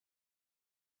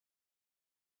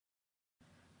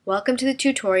Welcome to the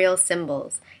tutorial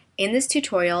Symbols. In this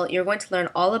tutorial, you're going to learn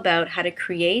all about how to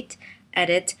create,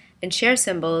 edit, and share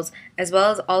symbols, as well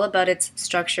as all about its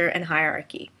structure and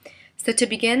hierarchy. So to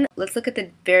begin, let's look at the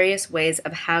various ways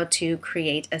of how to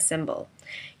create a symbol.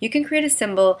 You can create a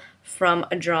symbol from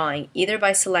a drawing, either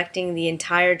by selecting the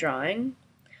entire drawing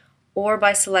or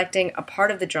by selecting a part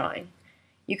of the drawing.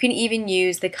 You can even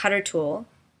use the cutter tool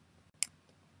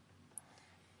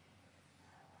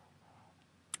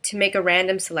to make a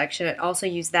random selection and also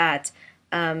use that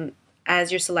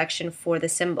as your selection for the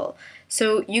symbol.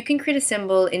 So you can create a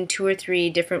symbol in 2 or 3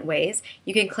 different ways.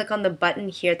 You can click on the button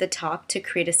here at the top to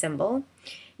create a symbol.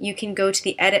 You can go to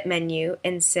the edit menu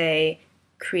and say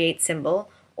create symbol,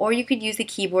 or you could use the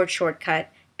keyboard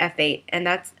shortcut F8, and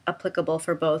that's applicable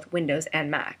for both Windows and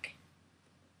Mac.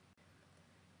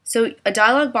 So a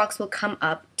dialog box will come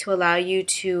up to allow you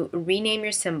to rename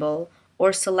your symbol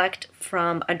or select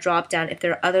from a drop-down if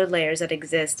there are other layers that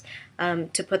exist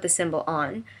to put the symbol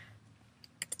on.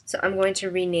 So I'm going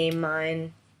to rename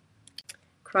mine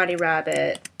Karate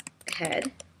Rabbit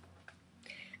Head.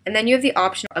 And then you have the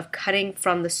option of cutting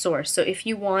from the source. So if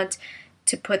you want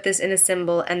to put this in a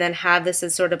symbol and then have this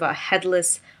as sort of a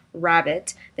headless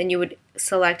rabbit, then you would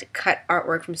select cut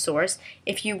artwork from source.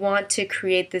 If you want to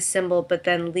create this symbol but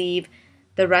then leave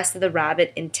the rest of the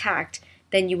rabbit intact,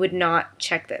 then you would not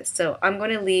check this. So I'm going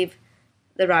to leave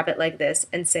the rabbit like this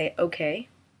and say OK.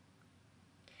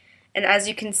 And as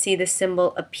you can see, the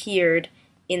symbol appeared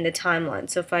in the timeline.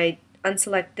 So if I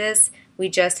unselect this, we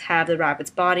just have the rabbit's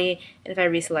body, and if I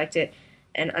reselect it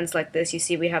and unselect this, you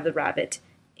see we have the rabbit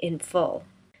in full.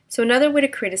 So another way to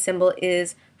create a symbol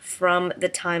is from the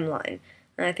timeline.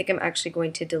 And I think I'm actually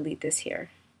going to delete this here.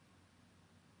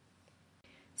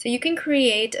 So you can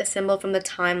create a symbol from the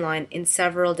timeline in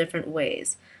several different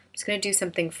ways. I'm just going to do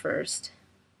something first.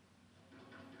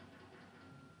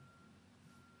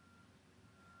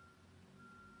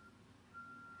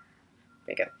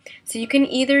 There you go. So you can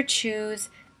either choose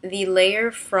the layer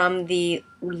from the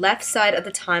left side of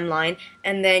the timeline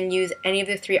and then use any of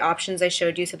the 3 options I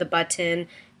showed you, so the button,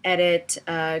 edit,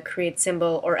 create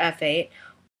symbol, or F8.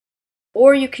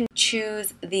 Or you can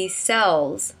choose the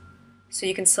cells. So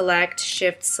you can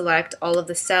shift select all of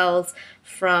the cells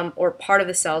from, or part of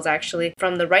the cells actually,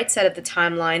 from the right side of the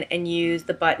timeline and use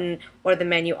the button or the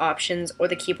menu options or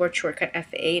the keyboard shortcut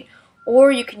F8.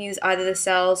 Or you can use either the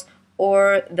cells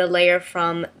or the layer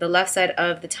from the left side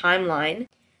of the timeline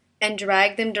and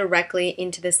drag them directly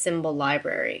into the symbol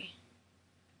library.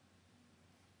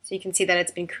 So you can see that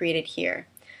it's been created here.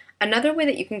 Another way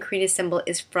that you can create a symbol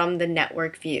is from the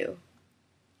network view.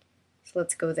 So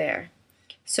let's go there.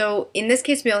 So in this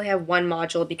case, we only have one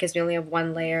module because we only have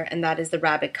one layer, and that is the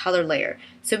rabbit color layer.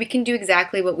 So we can do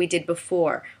exactly what we did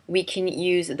before. We can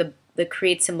use the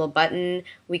create symbol button,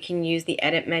 we can use the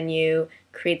edit menu,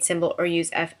 create symbol, or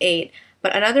use F8.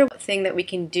 But another thing that we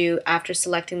can do after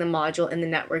selecting the module in the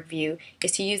network view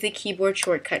is to use the keyboard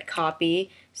shortcut copy.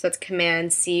 So that's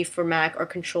Command C for Mac or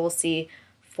Control C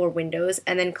for Windows,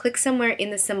 and then click somewhere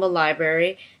in the symbol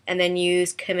library and then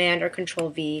use Command or Control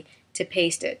V to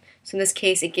paste it. So in this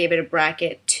case, it gave it a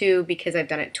bracket 2 because I've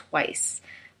done it twice.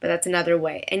 But that's another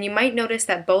way. And you might notice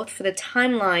that both for the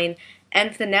timeline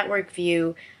and for the network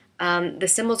view, the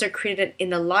symbols are created in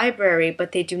the library,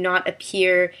 but they do not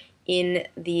appear in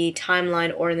the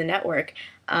timeline or in the network.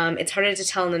 It's harder to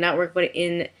tell in the network, but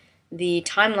in the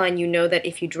timeline, you know that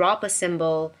if you drop a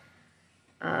symbol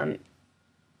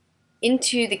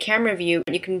into the camera view,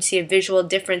 you can see a visual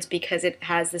difference because it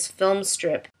has this film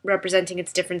strip representing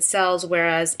its different cells,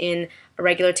 whereas in a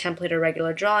regular template or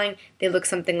regular drawing, they look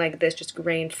something like this, just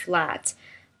gray and flat.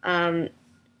 And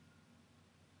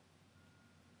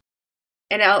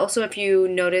also, if you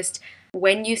noticed,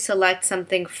 when you select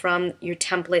something from your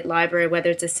template library, whether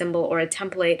it's a symbol or a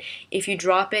template, if you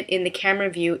drop it in the camera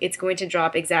view, it's going to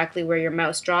drop exactly where your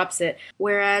mouse drops it.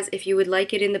 Whereas if you would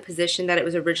like it in the position that it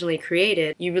was originally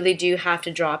created, you really do have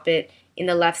to drop it in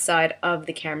the left side of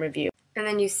the camera view. And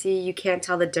then you see you can't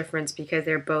tell the difference because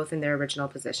they're both in their original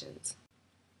positions.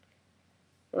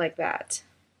 Like that.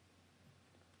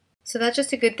 So that's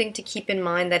just a good thing to keep in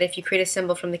mind, that if you create a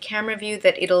symbol from the camera view,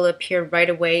 that it'll appear right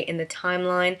away in the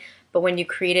timeline, but when you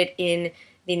create it in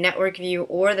the network view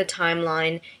or the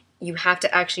timeline, you have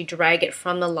to actually drag it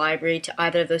from the library to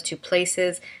either of those 2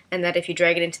 places, and that if you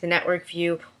drag it into the network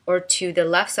view or to the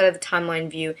left side of the timeline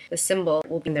view, the symbol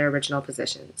will be in their original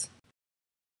positions.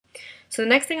 So the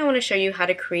next thing I want to show you how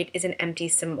to create is an empty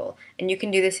symbol, and you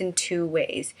can do this in 2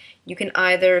 ways. You can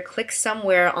either click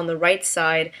somewhere on the right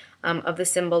side of the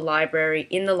symbol library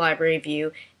in the library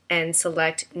view and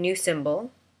select New Symbol.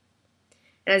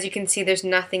 And as you can see, there's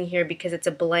nothing here because it's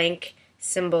a blank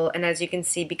symbol, and as you can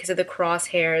see, because of the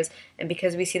crosshairs and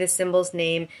because we see the symbol's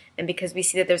name and because we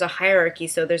see that there's a hierarchy,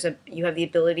 so you have the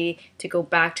ability to go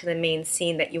back to the main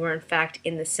scene that you were in fact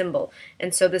in the symbol,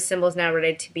 and so the symbol is now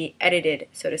ready to be edited,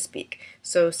 so to speak.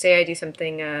 So say I do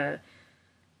something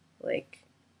like,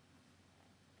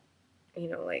 you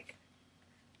know, like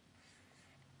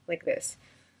this.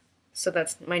 So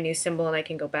that's my new symbol, and I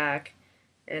can go back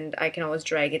and I can always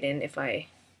drag it in if I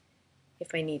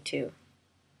need to,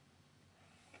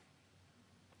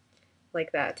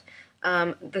 like that.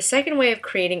 The second way of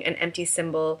creating an empty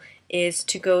symbol is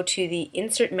to go to the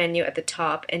insert menu at the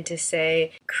top and to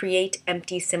say create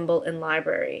empty symbol in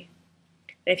library.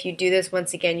 And if you do this,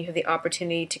 once again, you have the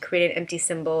opportunity to create an empty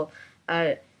symbol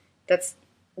that's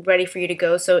ready for you to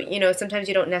go. So, you know, sometimes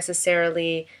you don't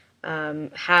necessarily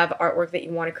have artwork that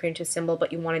you want to create into a symbol,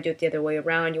 but you want to do it the other way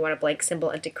around. You want a blank symbol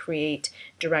and to create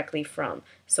directly from.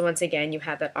 So once again, you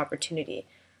have that opportunity.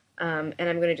 And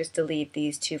I'm going to just delete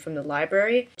these two from the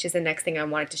library, which is the next thing I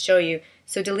wanted to show you.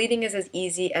 So deleting is as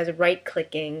easy as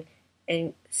right-clicking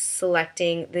and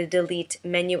selecting the delete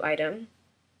menu item.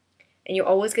 And you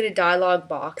always get a dialog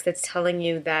box that's telling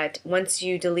you that once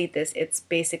you delete this, it's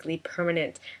basically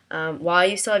permanent. While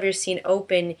you still have your scene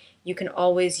open, you can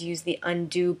always use the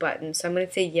undo button. So I'm going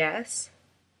to say yes.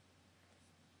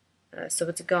 So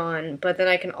it's gone. But then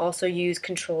I can also use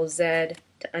Control-Z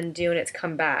to undo and it's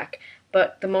come back.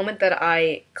 But the moment that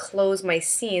I close my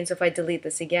scene, so if I delete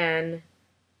this again,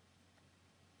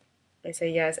 I say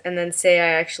yes, and then say I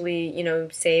actually, you know,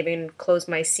 save and close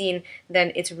my scene,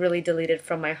 then it's really deleted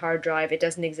from my hard drive. It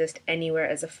doesn't exist anywhere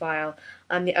as a file.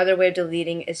 The other way of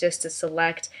deleting is just to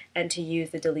select and to use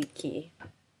the delete key.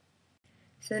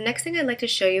 So the next thing I'd like to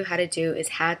show you how to do is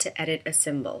how to edit a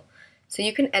symbol. So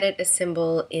you can edit a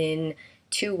symbol in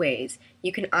two ways.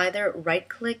 You can either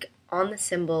right-click on the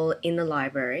symbol in the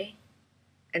library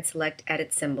and select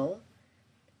Edit Symbol,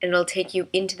 and it'll take you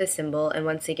into the symbol, and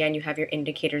once again you have your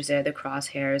indicators there, the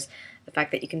crosshairs, the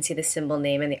fact that you can see the symbol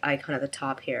name and the icon at the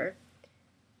top here.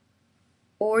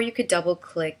 Or you could double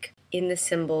click in the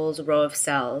symbol's row of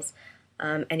cells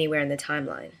anywhere in the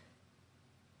timeline.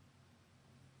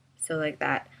 So like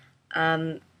that.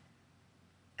 I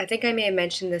think I may have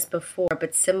mentioned this before,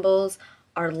 but symbols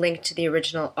are linked to the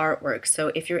original artwork.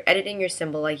 So if you're editing your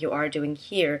symbol like you are doing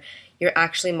here, you're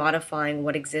actually modifying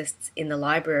what exists in the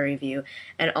library view.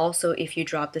 And also if you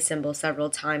drop the symbol several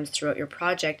times throughout your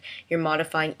project, you're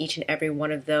modifying each and every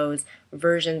one of those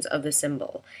versions of the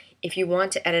symbol. If you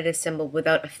want to edit a symbol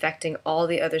without affecting all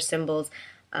the other symbols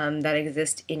that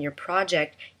exist in your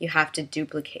project, you have to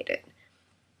duplicate it.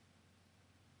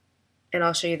 And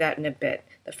I'll show you that in a bit.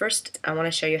 But first, I want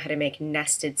to show you how to make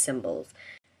nested symbols.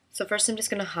 So first I'm just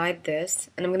going to hide this,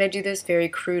 and I'm going to do this very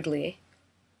crudely.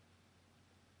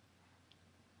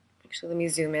 Actually, let me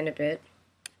zoom in a bit.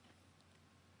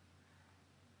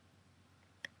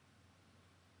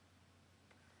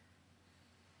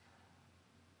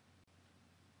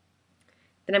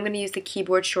 Then I'm going to use the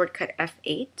keyboard shortcut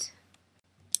F8.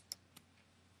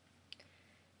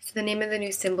 So the name of the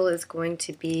new symbol is going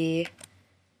to be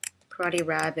Karate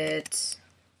Rabbit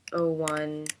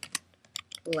 01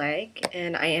 leg,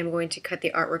 and I am going to cut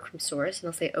the artwork from source, and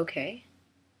I'll say OK.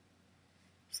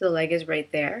 So the leg is right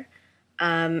there,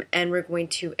 and we're going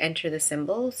to enter the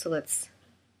symbol. So let's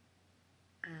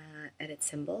edit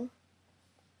symbol.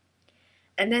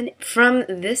 And then from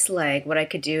this leg, what I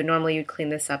could do, normally you'd clean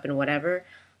this up and whatever,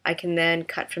 I can then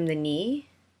cut from the knee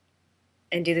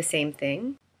and do the same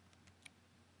thing.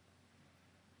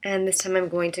 And this time I'm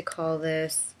going to call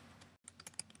this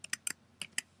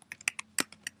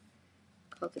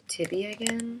the tibia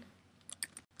again.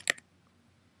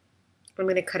 I'm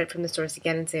going to cut it from the source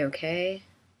again and say OK.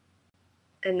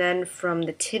 And then from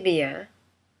the tibia,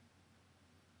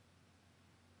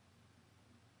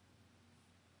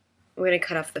 we're going to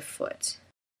cut off the foot.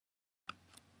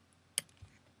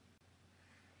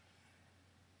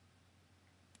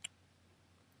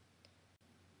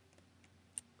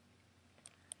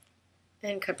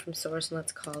 And cut from source, and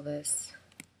let's call this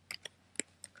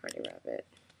Karate Rabbit.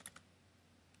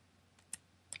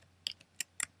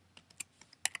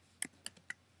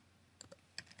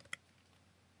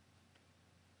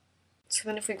 So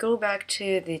then if we go back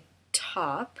to the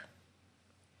top,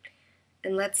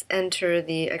 and let's enter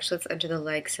the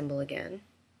leg symbol again.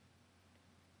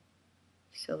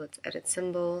 So let's edit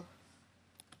symbol.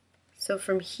 So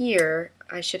from here,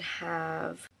 I should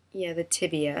have, the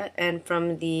tibia, and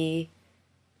from the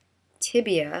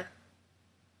tibia,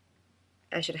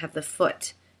 I should have the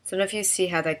foot. So I don't know if you see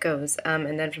how that goes,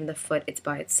 and then from the foot, it's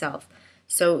by itself.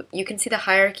 So you can see the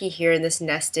hierarchy here in this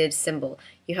nested symbol.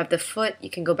 You have the foot, you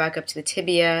can go back up to the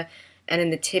tibia, and in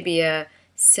the tibia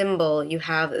symbol you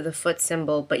have the foot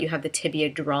symbol, but you have the tibia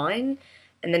drawing.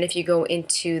 And then if you go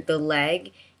into the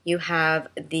leg, you have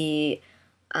the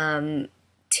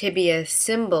tibia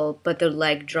symbol, but the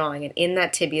leg drawing. And in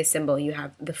that tibia symbol, you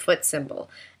have the foot symbol.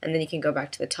 And then you can go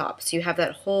back to the top. So you have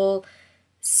that whole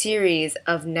series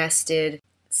of nested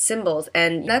symbols.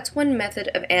 And that's one method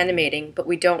of animating, but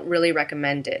we don't really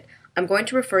recommend it. I'm going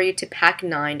to refer you to Pack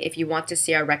 9 if you want to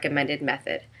see our recommended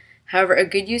method. However, a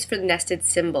good use for nested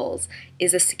symbols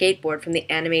is a skateboard from the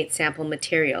Animate sample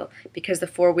material, because the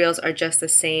four wheels are just the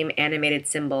same animated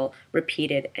symbol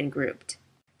repeated and grouped.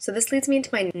 So this leads me into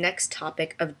my next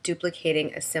topic of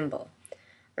duplicating a symbol.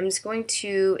 I'm just going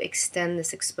to extend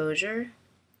this exposure.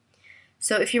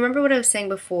 So if you remember what I was saying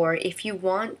before, if you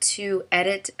want to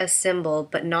edit a symbol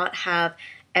but not have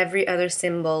every other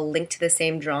symbol linked to the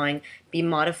same drawing be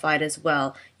modified as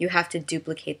well, you have to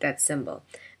duplicate that symbol.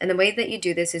 And the way that you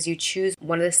do this is you choose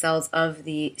one of the cells of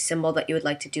the symbol that you would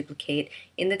like to duplicate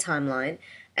in the timeline,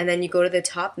 and then you go to the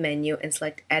top menu and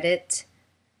select Edit,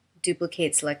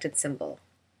 Duplicate Selected Symbol.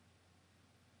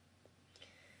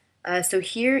 So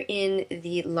here in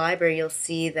the library you'll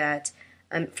see that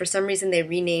for some reason they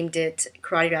renamed it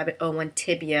Karate Rabbit 01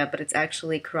 Tibia, but it's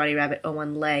actually Karate Rabbit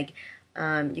 01 Leg.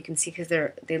 You can see because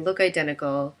they look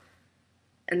identical,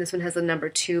 and this one has a number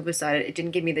 2 beside it. It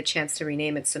didn't give me the chance to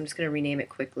rename it, so I'm just going to rename it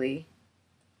quickly.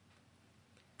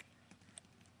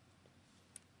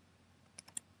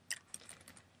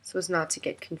 So as not to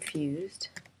get confused.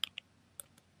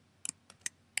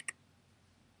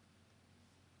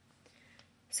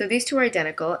 So these two are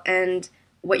identical, and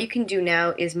what you can do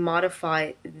now is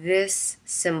modify this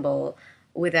symbol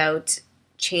without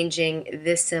changing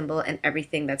this symbol and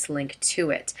everything that's linked to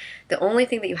it. The only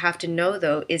thing that you have to know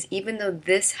though is even though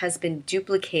this has been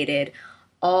duplicated,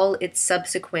 all its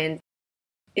subsequent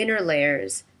inner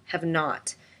layers have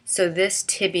not. So this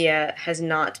tibia has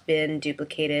not been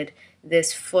duplicated.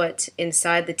 This foot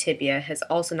inside the tibia has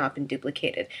also not been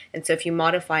duplicated. And so if you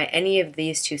modify any of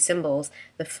these two symbols,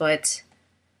 the foot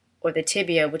or the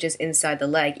tibia, which is inside the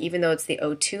leg, even though it's the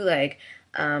O2 leg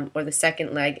or the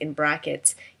second leg in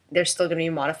brackets, they're still going to be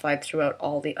modified throughout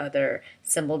all the other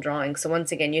symbol drawings. So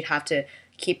once again, you'd have to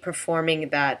keep performing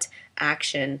that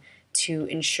action to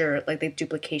ensure, like the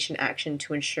duplication action,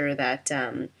 to ensure that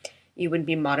you wouldn't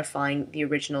be modifying the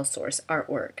original source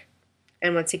artwork.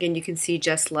 And once again, you can see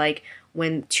just like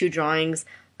when two drawings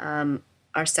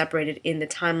are separated in the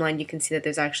timeline, you can see that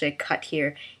there's actually a cut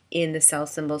here in the cell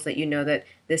symbols that you know that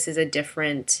this is a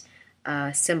different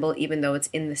symbol even though it's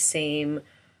in the same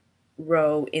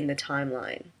row in the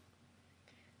timeline.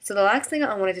 So the last thing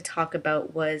I wanted to talk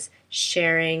about was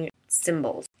sharing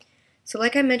symbols. So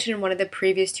like I mentioned in one of the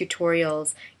previous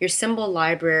tutorials, your symbol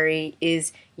library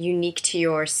is unique to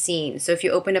your scene. So if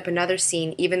you open up another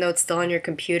scene, even though it's still on your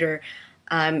computer,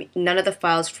 none of the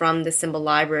files from the symbol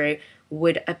library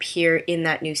would appear in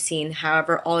that new scene.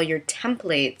 However, all your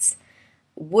templates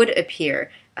would appear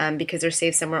because they're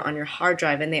saved somewhere on your hard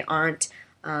drive and they aren't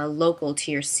local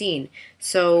to your scene.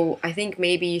 So I think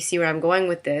maybe you see where I'm going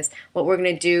with this. What we're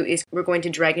going to do is we're going to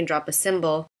drag and drop a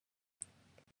symbol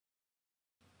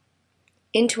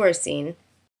into our scene.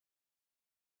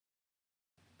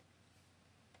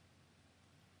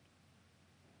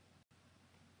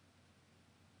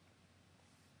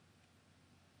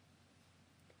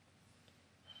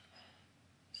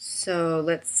 So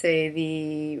let's say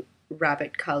the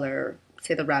rabbit color,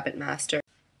 say the rabbit master.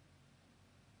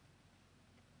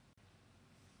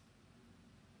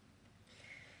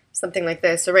 Something like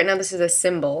this. So right now this is a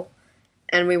symbol,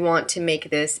 and we want to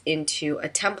make this into a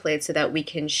template so that we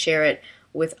can share it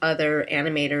with other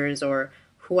animators or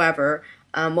whoever.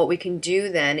 What we can do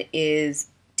then is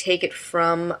take it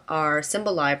from our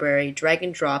symbol library, drag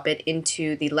and drop it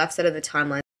into the left side of the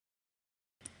timeline,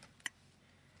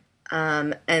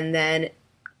 and then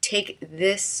take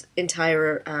this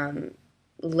entire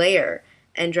layer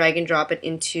and drag and drop it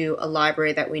into a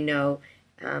library that we know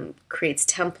creates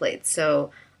templates.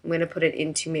 So I'm going to put it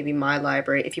into maybe my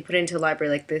library. If you put it into a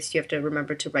library like this, you have to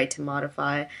remember to write to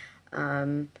modify.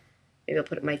 Maybe I'll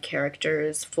put it in my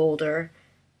characters folder.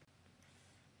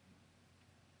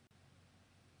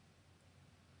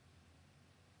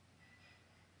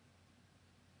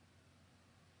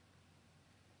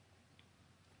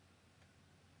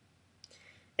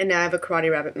 And now I have a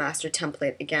Karate Rabbit Master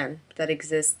template again that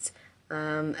exists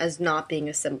as not being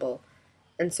a symbol.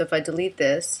 And so if I delete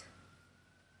this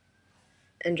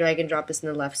and drag and drop this in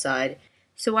the left side.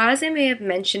 So as I may have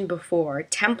mentioned before,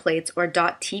 templates or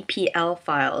 .tpl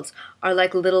files are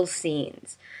like little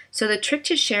scenes. So the trick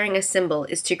to sharing a symbol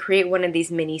is to create one of these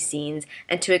mini scenes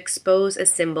and to expose a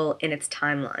symbol in its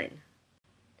timeline.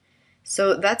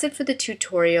 So that's it for the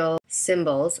tutorial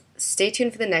symbols. Stay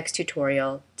tuned for the next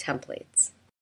tutorial, templates.